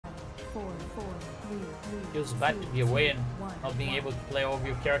Feels bad to be away and not being able to play all of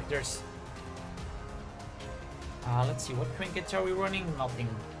your characters. Let's see, what trinkets are we running? Nothing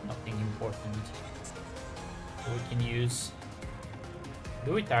important. We can use.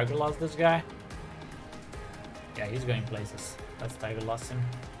 Do we Tiger Loss this guy? Yeah, he's going places. Let's Tiger Loss him.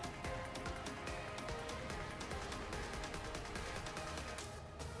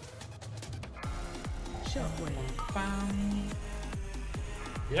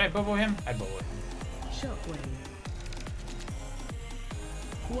 Did I bubble him? I bubble him. Shockwave.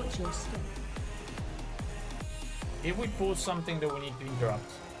 Watch your step. If we pull something that we need to interrupt,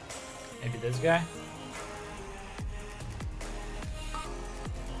 maybe this guy.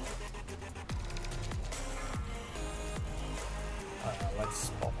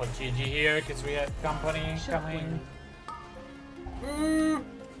 Let's pop a GG here because we have company coming.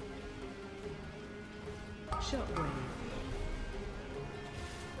 Shockwave.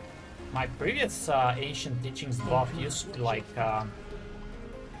 My previous Ancient Teachings buff used to like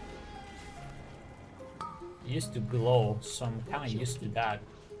used to glow, so I'm kind of used to that.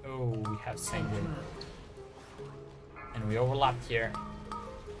 Oh, we have Sanguine, and we overlapped here.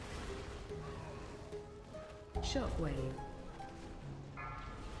 Shockwave.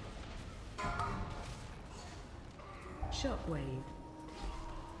 Shockwave.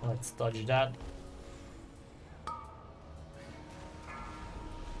 Let's dodge that.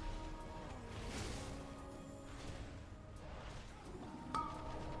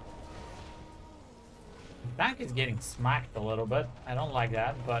 Tank is getting smacked a little bit. I don't like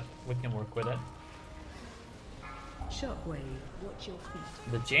that, but we can work with it. Shockwave, watch your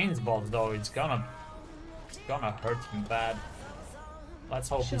feet. The chains buff though, it's gonna hurt him bad. Let's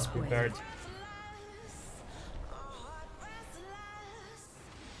hope he's prepared.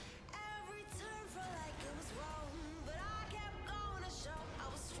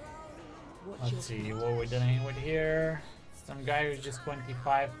 Let's see what we're doing with here. Some guy who's just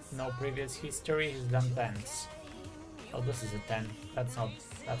 25, no previous history, he's done 10s. Oh, this is a 10. That's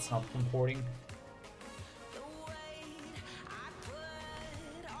not comporting.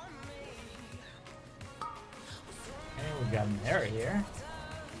 Okay, we got an error here.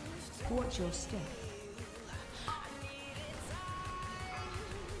 Watch your step.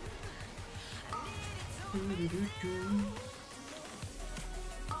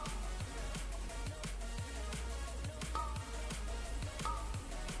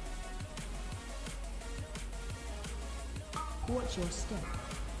 Watch your step.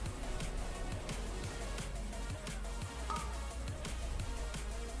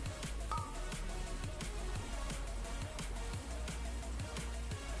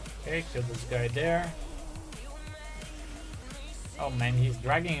 Okay, kill this guy there. Oh man, he's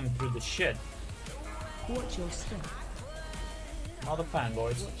dragging him through the shit. Watch your step. Not a fan,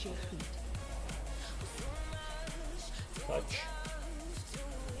 boys. Watch your feet. Touch.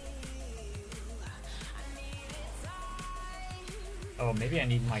 Oh, maybe I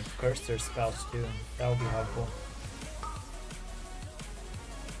need my cursor spells too. That would be helpful.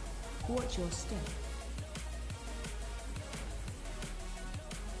 Watch your step.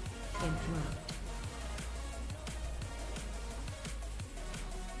 Interrupt.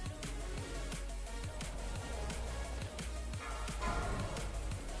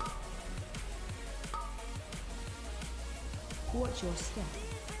 Watch your step.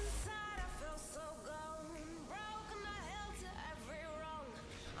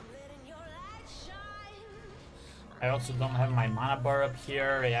 I also don't have my mana bar up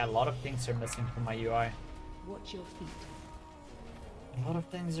here. Yeah, a lot of things are missing from my UI. Watch your feet. A lot of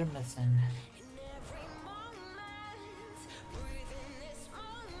things are missing.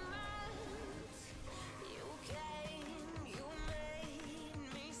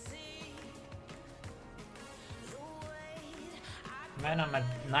 Man, I'm at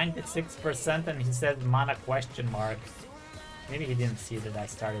 96% and he said mana question mark. Maybe he didn't see that I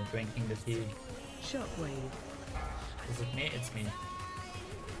started drinking the tea. Shockwave. Is it me? It's me.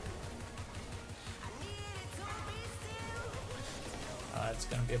 It's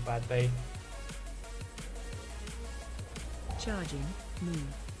gonna be a bad bait. Charging. Move.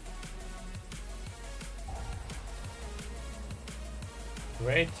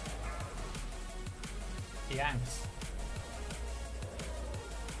 Great. Yanks.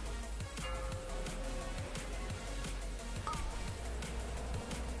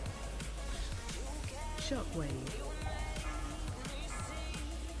 Shockwave.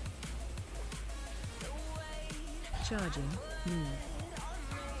 Charging. Move.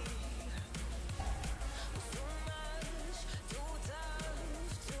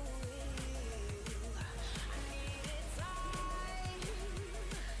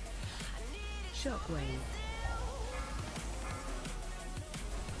 Shockwave.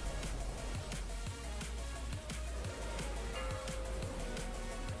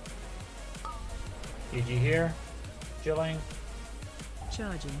 GG here. Chilling.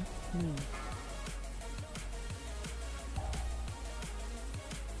 Charging. Move.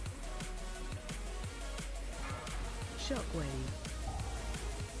 Shockwave.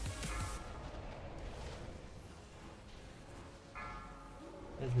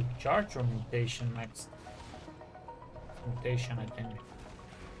 There's a charge or mutation next. Mutation, I think.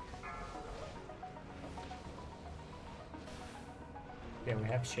 Okay, we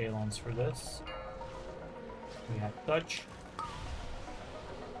have Shalons for this. We have touch.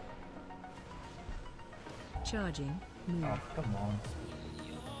 Charging. Move. Oh, come on.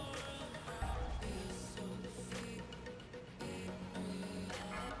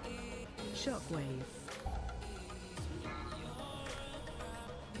 Shockwave.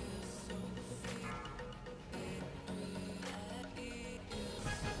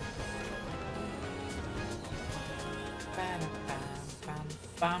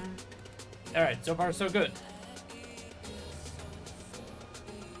 Bam. Alright, so far so good.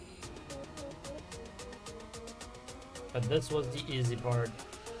 But this was the easy part.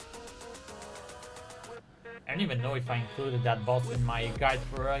 I don't even know if I included that boss in my guide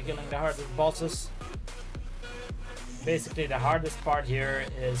for killing the hardest bosses. Basically, the hardest part here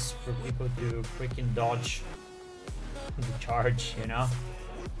is for people to freaking dodge the charge, you know?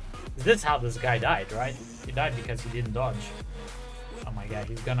 This is how this guy died, right? He died because he didn't dodge. Oh my god,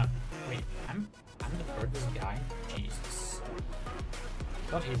 he's gonna... Wait, I'm the furthest guy? Jesus.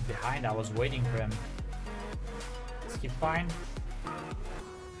 I thought he's behind, I was waiting for him. Is he fine?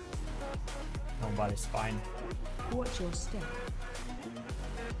 Nobody's fine. Watch your step.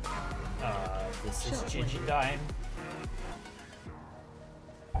 This is GG time.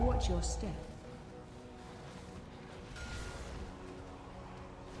 Watch your step.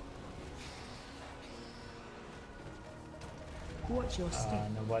 Watch your step.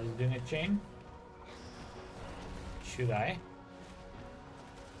 Nobody's doing a chain. Should I?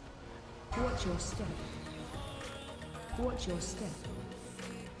 Watch your step. Watch your step.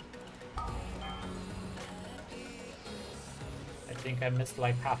 I think I missed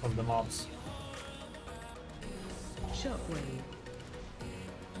like half of the mobs. Shockwave.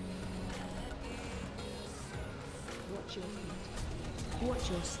 Watch your feet. Watch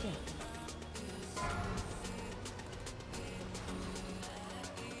your step.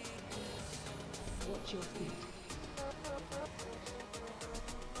 Watch your feet.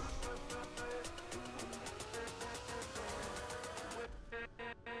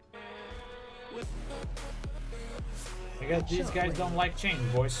 I guess these guys don't like chains,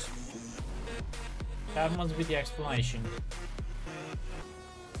 boys. That must be the explanation.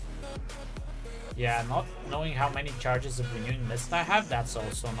 Yeah, not knowing how many charges of renewing mist I have, that's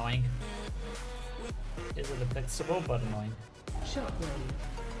also annoying. Is it flexible but annoying? Shockwave.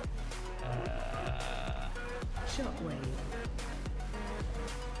 Shockwave.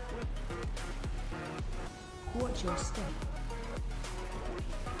 Watch your step.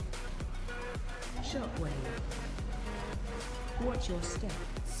 Shockwave. Watch your step.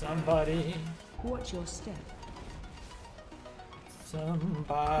 Somebody. Watch your step.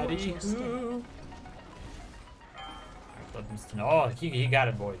 Somebody who... Oh, he got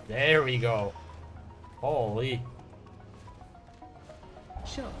it, boy. There we go. Holy.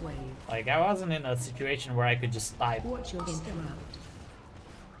 Shockwave. Like, I wasn't in a situation where I could just type. Watch your step.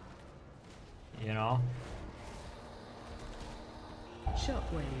 You know?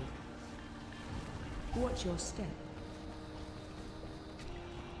 Shockwave. Watch your step.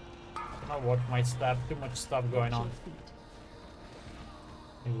 I watch my step. Too much stuff going on.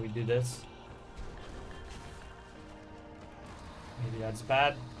 Maybe we do this. Maybe that's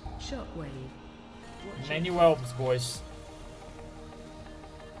bad. Shockwave. Many whelps, boys.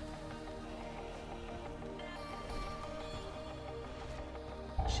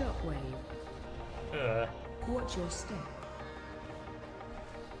 Shockwave. Watch your step.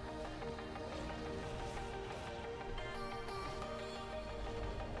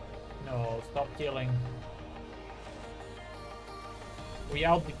 No, stop healing. We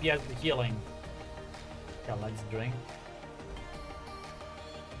out DPS the healing. Okay, let's drink.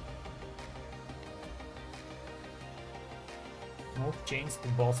 Move chains to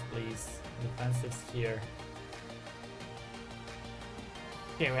boss, please. Defense is here.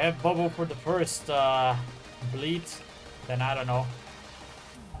 Okay, we have bubble for the first bleed. Then I don't know.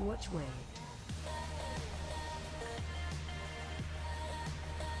 Watch way.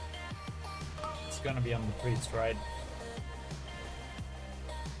 It's gonna be on the priest, right?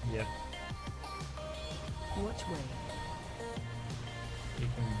 Yep. Watch way. You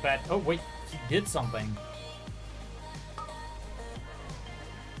can bet. Oh wait, he did something.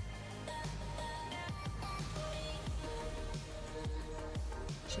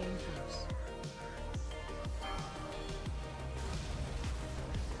 Chain force.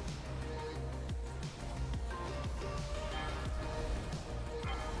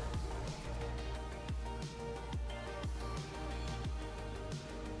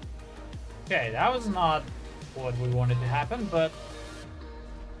 Okay, that was not what we wanted to happen, but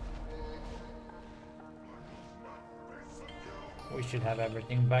we should have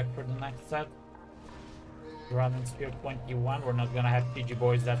everything back for the next set. Ground Sphere 21, we're not gonna have PG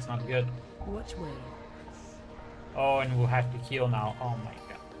boys, that's not good. Watch way. Oh, and we'll have to heal now. Oh my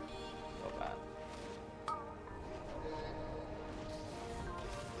god. So bad.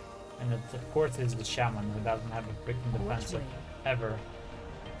 And it, of course, is the shaman who doesn't have a freaking defensive ever.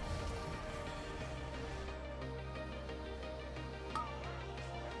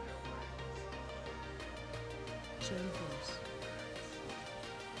 Chain force.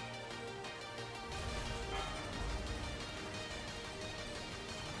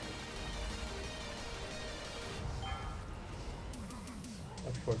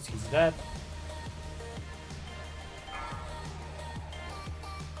 Of course, he's dead.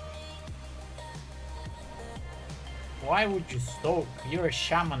 Why would you stoke? You're a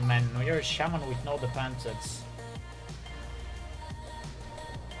shaman, man. You're a shaman with no defenses.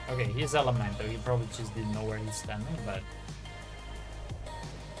 Okay, he's elemental. He probably just didn't know where he's standing, but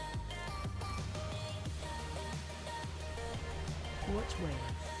Watch way.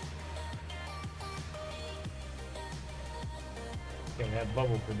 okay, we have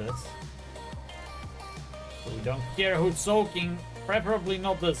bubble for this. So we don't care who's soaking. Preferably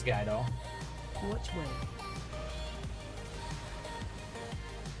not this guy, though. Watch way.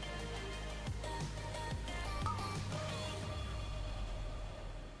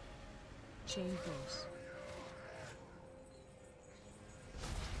 Chain force.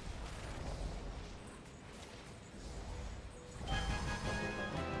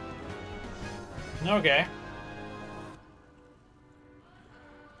 Okay.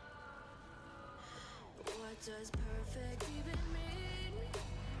 What does perfect even mean?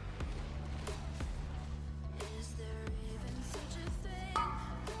 Is there even such a thing?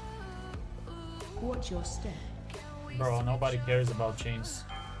 Ooh, Watch your step. Bro, nobody cares about chains.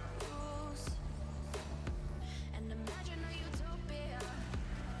 and imagine a utopia.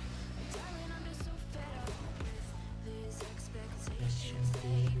 Darling, I'm just so fed up with these expectations.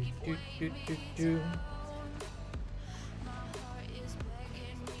 They keep weighing me down. My heart is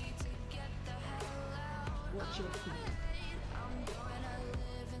begging me to get the hell out. Watch your feet. I'm gonna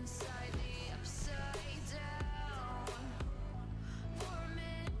live inside the upside down for a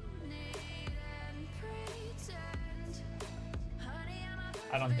minute and pretend. Honey, I'm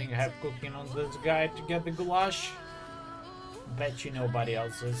a I don't think I have cooking on this guy to get the goulash. Bet you nobody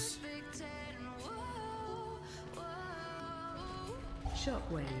else is. perfect ten. Whoa, whoa.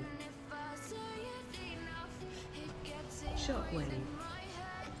 Shockwave. If I say it enough, it gets in Shockwave. my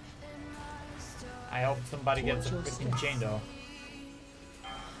head, then I start. I hope somebody gets a Watch your freaking steps. chain though.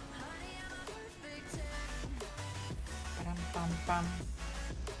 Honey, I'm a perfect ten. Pam, pam, pam.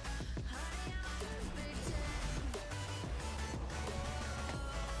 Honey, I'm a perfect ten.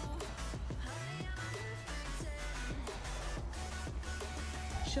 Honey, I'm a perfect ten.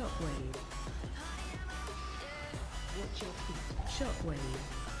 Shockwave. Watch your feet. Shockwave.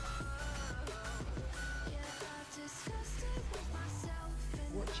 Yeah, I've disgusted with myself and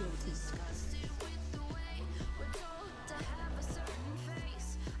Watch your feet. disgusted with the way we're told to have a certain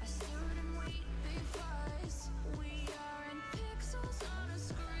face. I stared and wait because we aren't pixels on a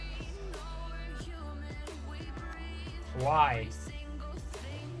screen. No, we're human, we breathe. Why? Every single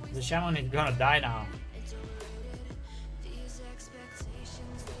thing we The shaman is gonna die now. iterated. These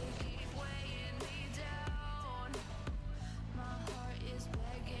expectations, they keep weighing me down. My heart is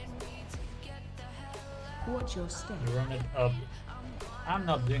begging me to get the hell out. Watch your step. You run it up. I'm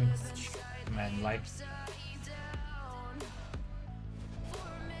not doing this shit, man. Like,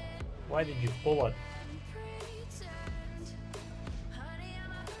 why did you pull it?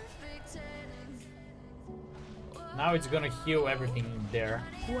 Now it's gonna heal everything in there.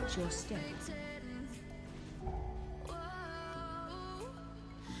 Watch your step.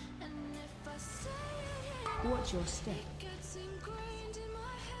 Watch your step.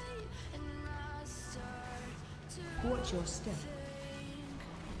 Watch your step.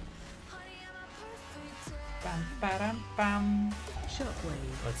 Bam, bam, bam.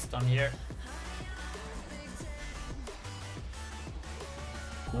 Shockwave. Let's stun here.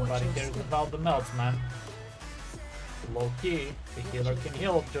 Watch Nobody your cares step. about the melts, man. Low key, the healer can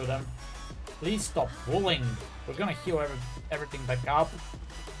heal to them. Please stop pulling. We're gonna heal everything back up.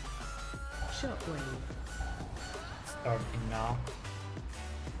 Shockwave. Starting now.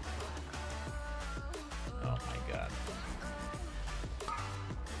 Oh my god.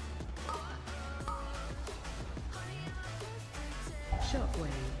 Shockwave.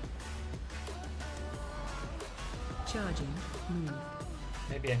 Charging. Move.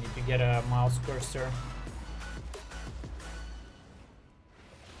 Maybe I need to get a mouse cursor.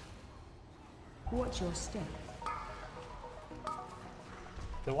 Watch your step.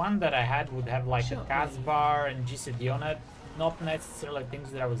 The one that I had would have like Sure. a cast bar and GCD on it. Not necessarily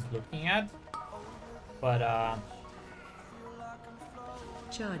things that I was looking at. But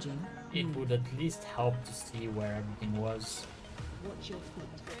Charging. it Move. would at least help to see where everything was. Watch your feet.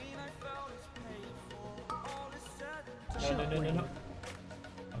 No.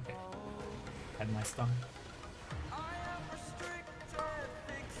 Okay. Had my stun.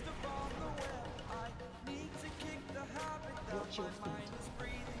 Watch your feet.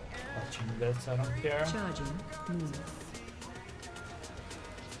 Watching this, I don't care. Charging. Move.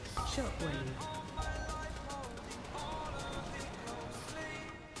 Shockwave.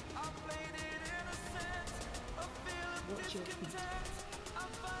 Watch your feet.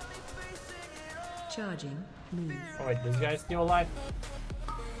 Charging. Move. Oh wait, this guy's still alive?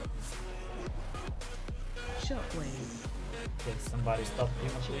 Shockwave. Okay, somebody stop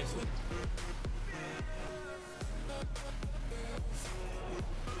him at least.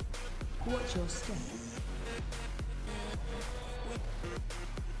 Watch your step.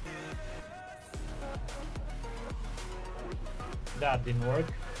 That didn't work.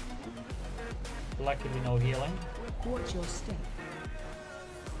 Luckily no healing. Watch your step.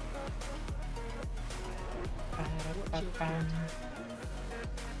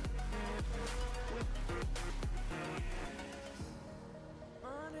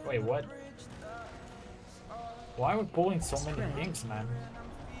 Wait, what? Why are we pulling so many Spread. things, man?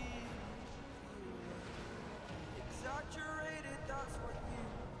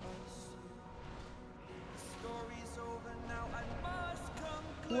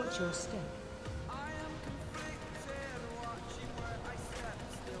 Watch your step.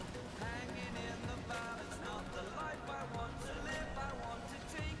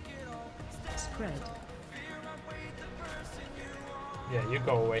 Spread. Yeah, you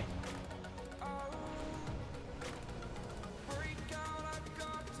go away.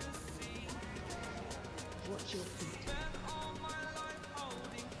 Watch your feet.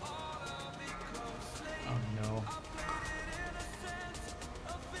 Oh no.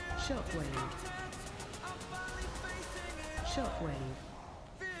 Shockwave. Shockwave.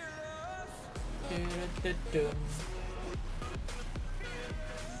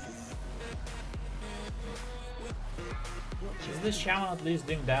 Is this shaman at least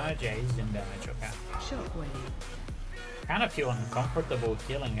doing damage? Yeah, he's doing damage, okay. Shockwave. Kind of feel uncomfortable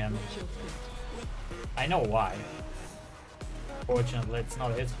killing him. Watch your feet. I know why. Fortunately, it's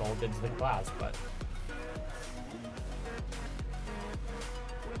not his fault, it's the class, but...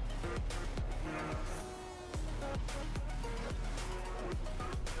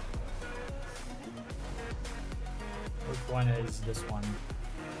 Which one is this one?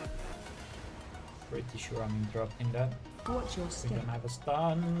 Pretty sure I'm interrupting that. Watch your We step. don't have a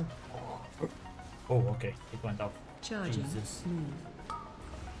stun. Oh, okay, it went off. Charging. Jesus. Move.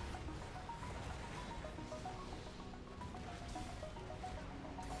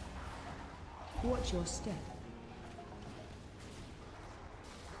 Watch your step.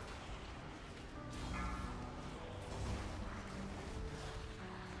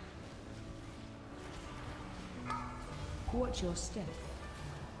 Watch your step.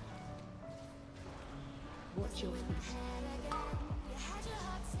 Watch your feet.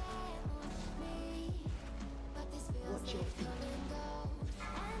 Watch your feet.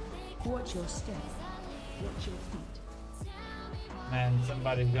 Watch your step. Watch your feet. Man,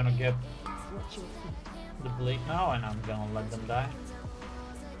 somebody's gonna get Watch your feet. the bleed now and I'm gonna let them die.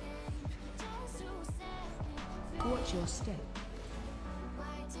 Watch your step.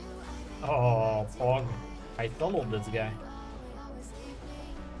 Oh, Pog. I followed this guy.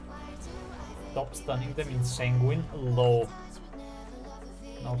 Stop stunning them in Sanguine. Low.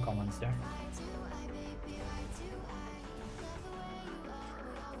 No comments there.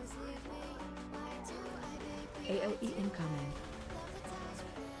 AOE incoming.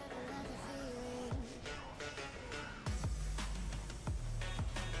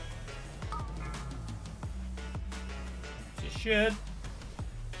 Shit.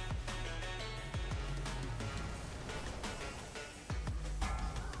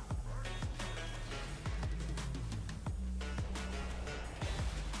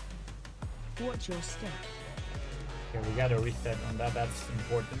 Watch your step. Okay, we gotta reset on that. That's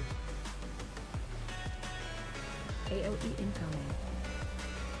important. AOE incoming.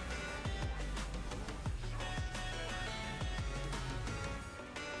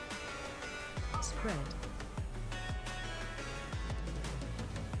 Spread.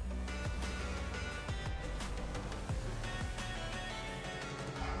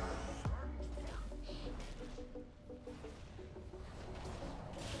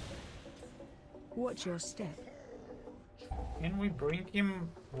 Watch your step. Can we bring him?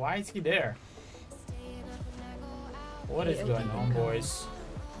 Why is he there? What is going on, boys?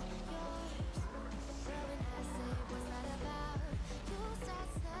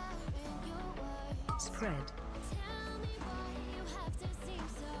 Spread.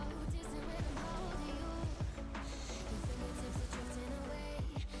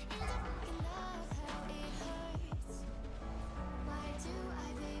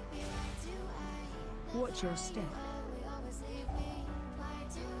 Watch your step.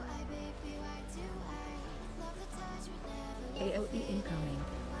 AOE incoming.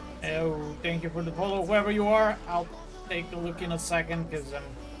 Oh, thank you for the follow, whoever you are. I'll take a look in a second because I'm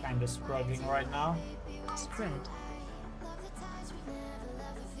kind of struggling right now. Spread.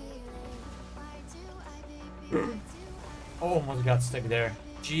 Almost got stuck there.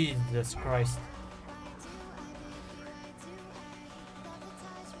 Jesus Christ.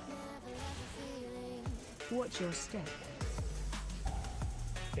 Watch your step.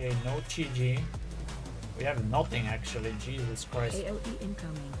 Okay, no GG. We have nothing actually, Jesus Christ. AOE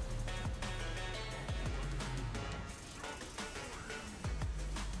incoming.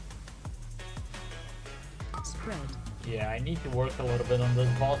 Spread. Yeah, I need to work a little bit on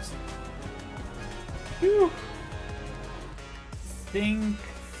this boss. Whew. Think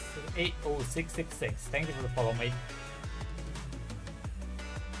 80666. Thank you for the follow, mate.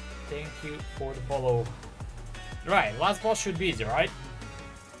 Thank you for the follow. Right, last boss should be easy, right?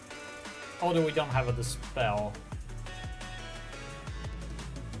 Although we don't have a dispel.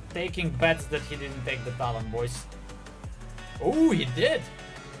 Taking bets that he didn't take the talent, boys. Oh, he did!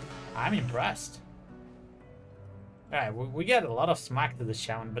 I'm impressed. Alright, we get a lot of smack to the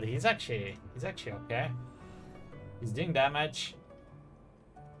shaman, but he's actually okay. He's doing damage.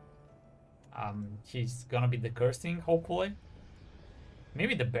 He's gonna be the cursing, hopefully.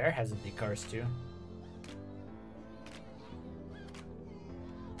 Maybe the bear has a decurse too.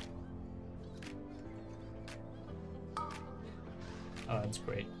 Oh, that's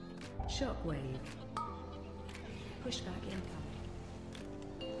great. Shockwave. Pushback incoming.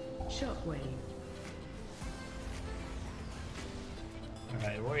 Shockwave.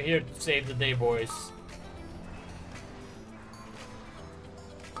 Alright, we're here to save the day, boys.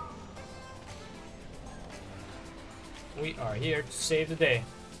 We are here to save the day.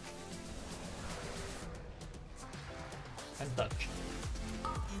 And touch.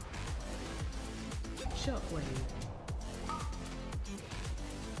 Shockwave.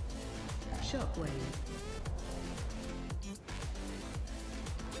 Shockwave.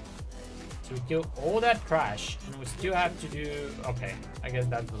 So we kill all that trash, and we still have to do... Okay, I guess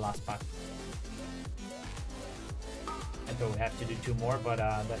that's the last pack. I thought we have to do 2 more, but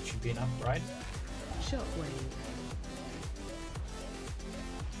that should be enough, right? Shockwave.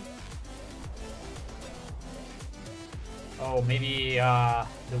 Oh, maybe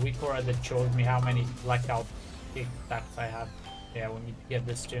the weak aura that shows me how many blackout kick attacks I have. Yeah, we need to get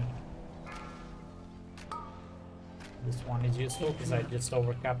this too. This one is useful because I just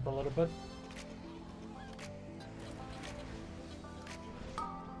overcapped a little bit.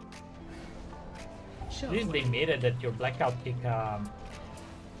 At least they made it that your blackout kick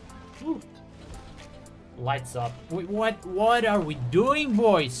lights up. Wait, what are we doing,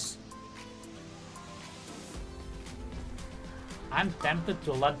 boys? I'm tempted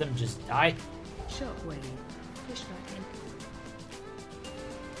to let them just die. Shockwave. Pushback incoming.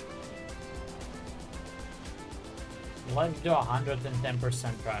 Let's do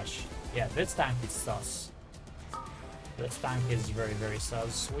 110% trash. Yeah, this tank is sus. This tank is very, very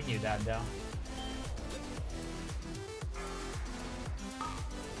sus. We knew that though.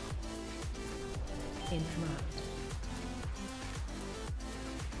 Interrupt.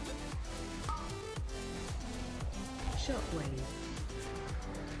 Shockwave.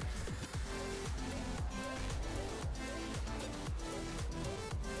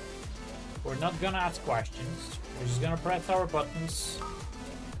 We're not gonna ask questions. We're just gonna press our buttons.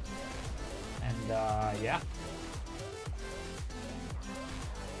 And yeah.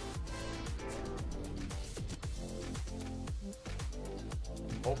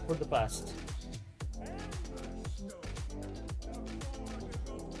 Hope for the best.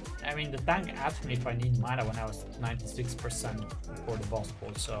 I mean, the tank asked me if I need mana when I was 96% for the boss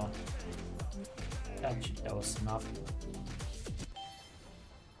pull, so that was enough.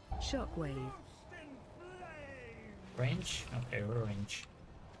 Shockwave. Range? Okay, we're range.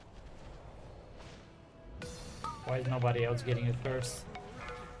 Why is nobody else getting it first?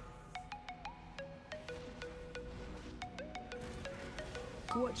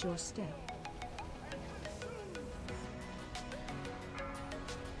 Watch your step.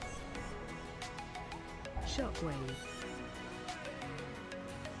 Shockwave.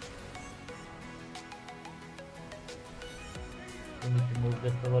 We need to move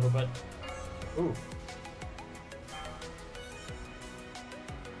this a little bit. Ooh.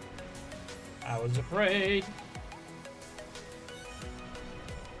 I was afraid.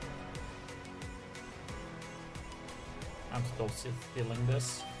 I'm still stealing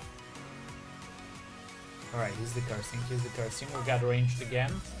this. Alright, here's the cursing, here's the cursing. We got ranged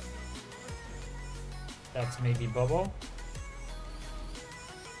again. That's maybe Bobo.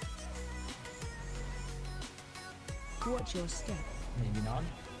 Watch your step. Maybe not.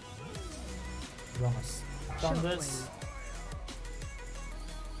 Gonna stun this.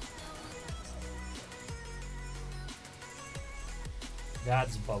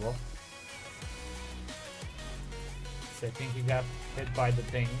 That's Bobo. So I think he got hit by the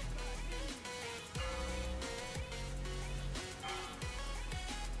thing.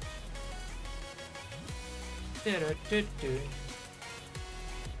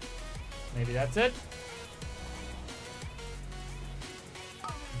 Maybe that's it.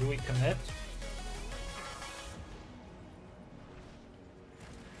 Do we commit?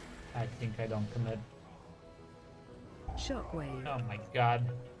 I think I don't commit. Shockwave. Oh my god.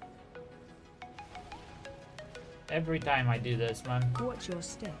 Every time I do this, man. Watch your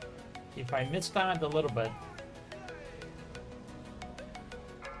step. If I miss time it a little bit.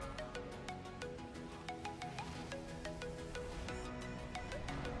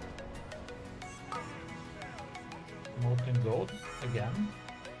 Molten gold again.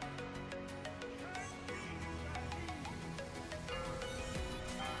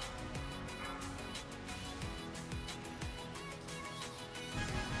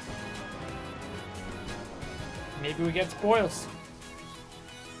 Maybe we get spoils.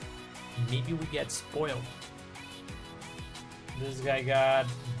 Maybe we get spoiled. This guy got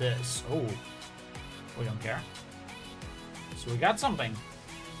this. Oh, we don't care. So we got something.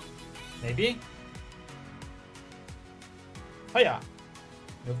 Maybe. Oh yeah.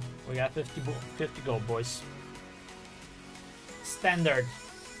 Nope. We got 50 gold, boys. Standard.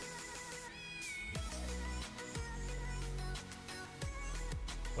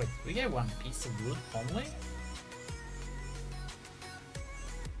 Wait, we get one piece of loot only?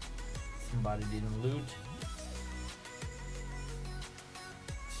 Somebody didn't loot.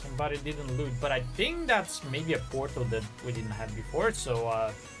 Somebody didn't loot, but I think that's maybe a portal that we didn't have before, so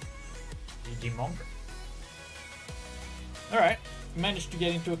GG Monk. Alright, we managed to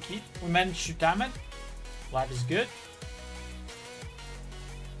get into a key. We managed to time it. Life is good.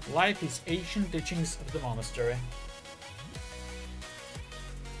 Life is ancient teachings of the monastery.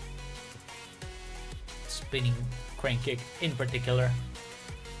 Spinning crank kick in particular.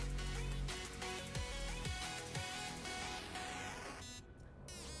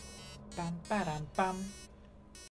 Bam, ba-dam, bam.